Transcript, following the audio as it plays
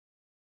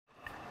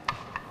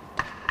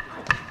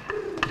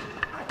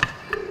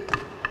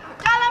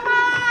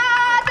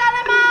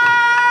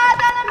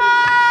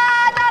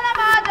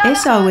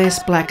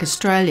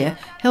SOSBlakAustralia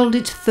held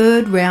its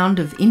third round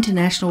of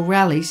international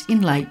rallies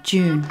in late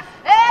June.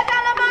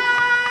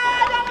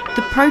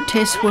 The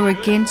protests were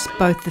against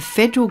both the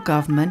federal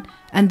government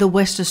and the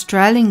West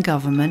Australian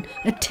government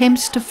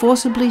attempts to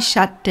forcibly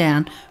shut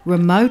down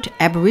remote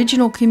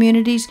Aboriginal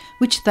communities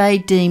which they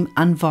deem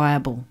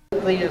unviable.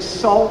 The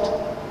assault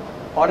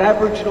on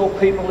Aboriginal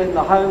people in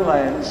the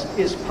homelands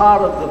is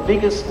part of the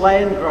biggest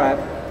land grab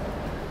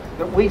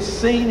that we've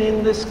seen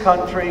in this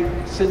country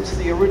since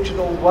the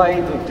original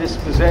wave of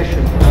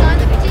dispossession.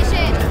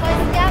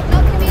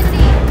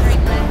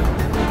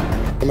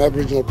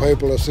 Aboriginal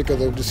people are sick of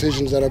the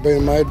decisions that are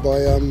being made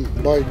by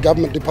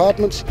government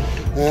departments,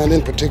 and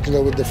in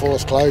particular with the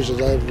forced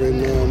closures over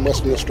in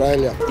Western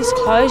Australia. These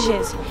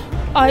closures,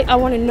 I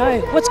want to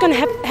know what's going to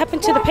happen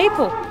to the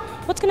people.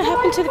 What's going to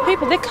happen to the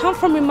people? They come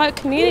from remote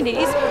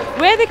communities.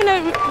 Where are they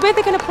going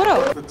to put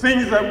them? The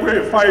things that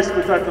we're faced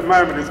with at the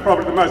moment is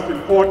probably the most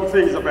important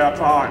things of our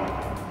time.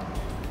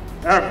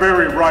 Our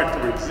very right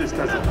to exist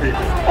as a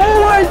people.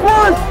 Always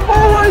was,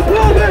 always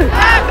will be.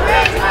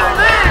 Aboriginal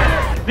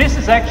land! This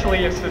is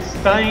actually a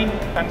sustained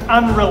and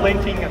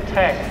unrelenting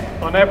attack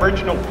on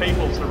Aboriginal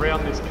peoples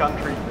around this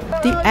country.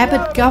 The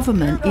Abbott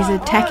government is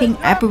attacking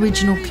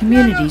Aboriginal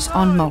communities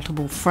on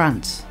multiple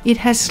fronts. It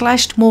has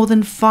slashed more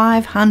than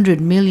 $500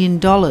 million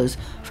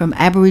from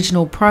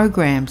Aboriginal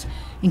programs,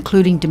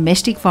 including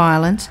domestic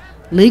violence,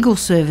 legal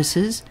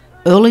services,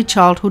 early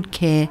childhood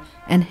care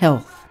and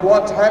health.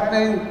 What's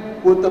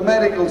happening with the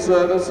medical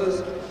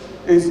services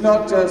is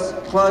not just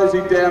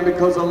closing down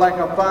because of lack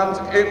of funds,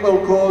 it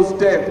will cause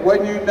death.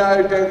 When you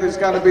know death is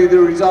going to be the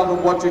result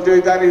of what you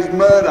do, that is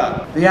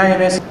murder. The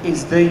AMS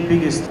is the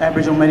biggest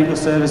Aboriginal medical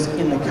service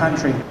in the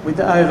country, with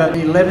over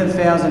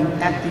 11,000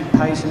 active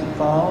patient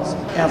files.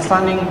 Our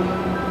funding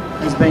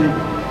has been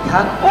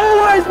cut.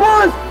 Always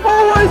was,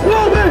 always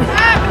will be.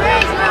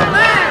 Aboriginal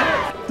land!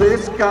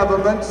 This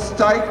government,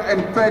 state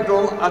and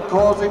federal, are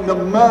causing the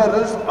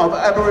murders of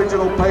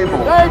Aboriginal people.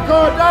 They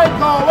call,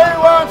 we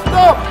won't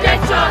stop. Get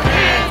your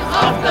hands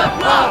off the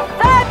block!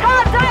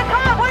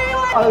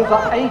 Over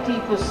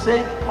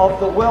 80% of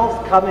the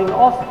wealth coming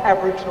off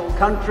Aboriginal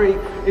country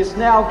is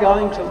now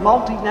going to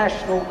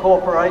multinational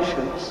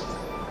corporations.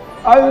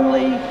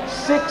 Only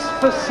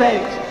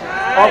 6%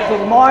 of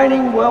the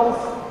mining wealth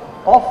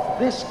off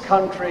this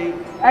country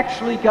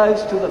actually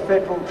goes to the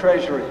federal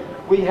treasury.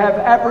 We have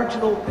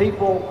Aboriginal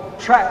people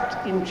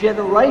trapped in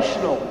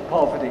generational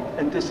poverty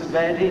and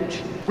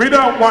disadvantage. We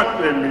don't want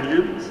their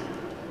millions.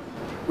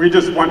 We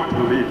just want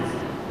to live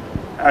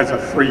as a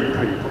free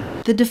people.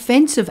 The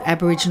defence of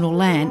Aboriginal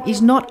land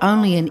is not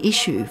only an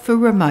issue for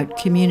remote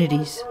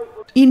communities.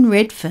 In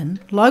Redfern,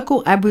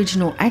 local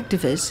Aboriginal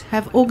activists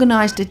have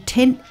organised a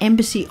tent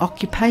embassy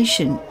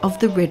occupation of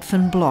the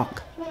Redfern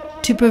block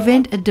to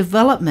prevent a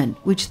development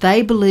which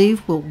they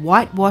believe will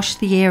whitewash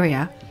the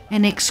area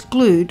and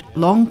exclude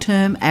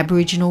long-term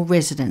Aboriginal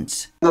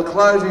residents. The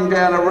closing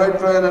down of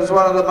Redfern is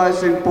one of the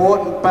most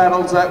important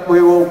battles that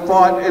we will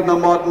fight in the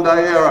modern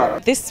day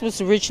era. This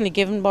was originally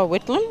given by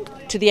Whitlam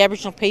to the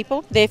Aboriginal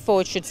people,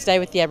 therefore it should stay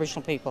with the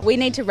Aboriginal people. We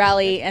need to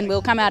rally and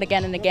we'll come out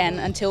again and again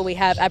until we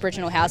have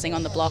Aboriginal housing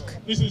on the block.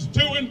 This is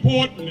too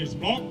important, this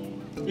block.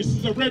 This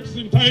is a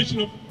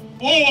representation of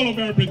all of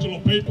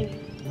Aboriginal people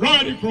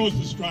right across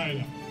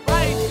Australia.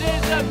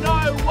 Racism,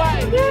 no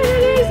way!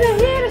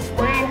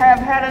 We have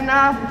had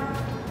enough.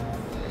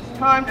 It's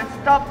time to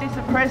stop this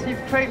oppressive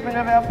treatment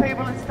of our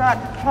people. It's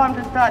time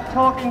to start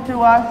talking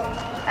to us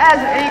as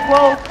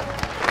equals.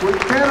 We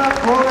cannot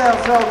call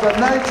ourselves a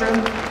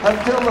nation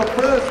until the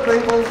First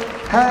Peoples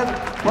have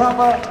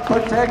proper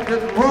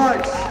protected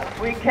rights.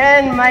 We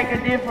can make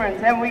a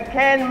difference and we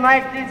can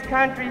make this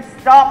country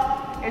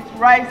stop its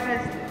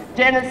racist,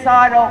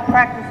 genocidal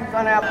practices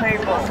on our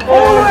people.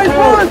 Always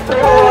was,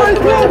 always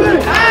will be.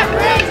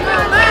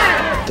 Aboriginal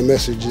land! The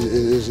message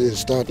is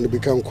starting to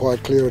become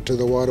quite clearer to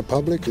the wider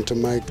public, and to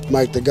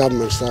make the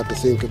government start to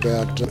think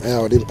about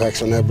how it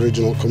impacts on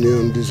Aboriginal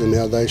communities and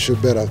how they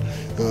should better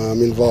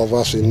involve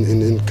us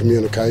in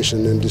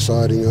communication and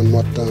deciding on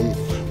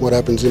what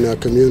happens in our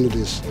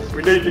communities.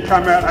 We need to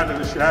come out under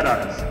the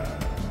shadows,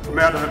 come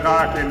out of the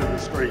dark end of the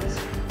streets.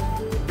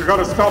 We've got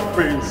to stop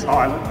being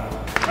silent,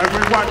 and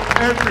we want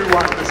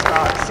everyone to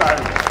start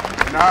saying,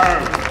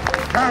 no,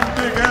 come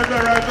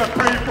together as a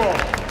people.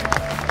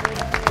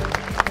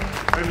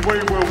 And we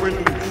will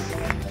win this.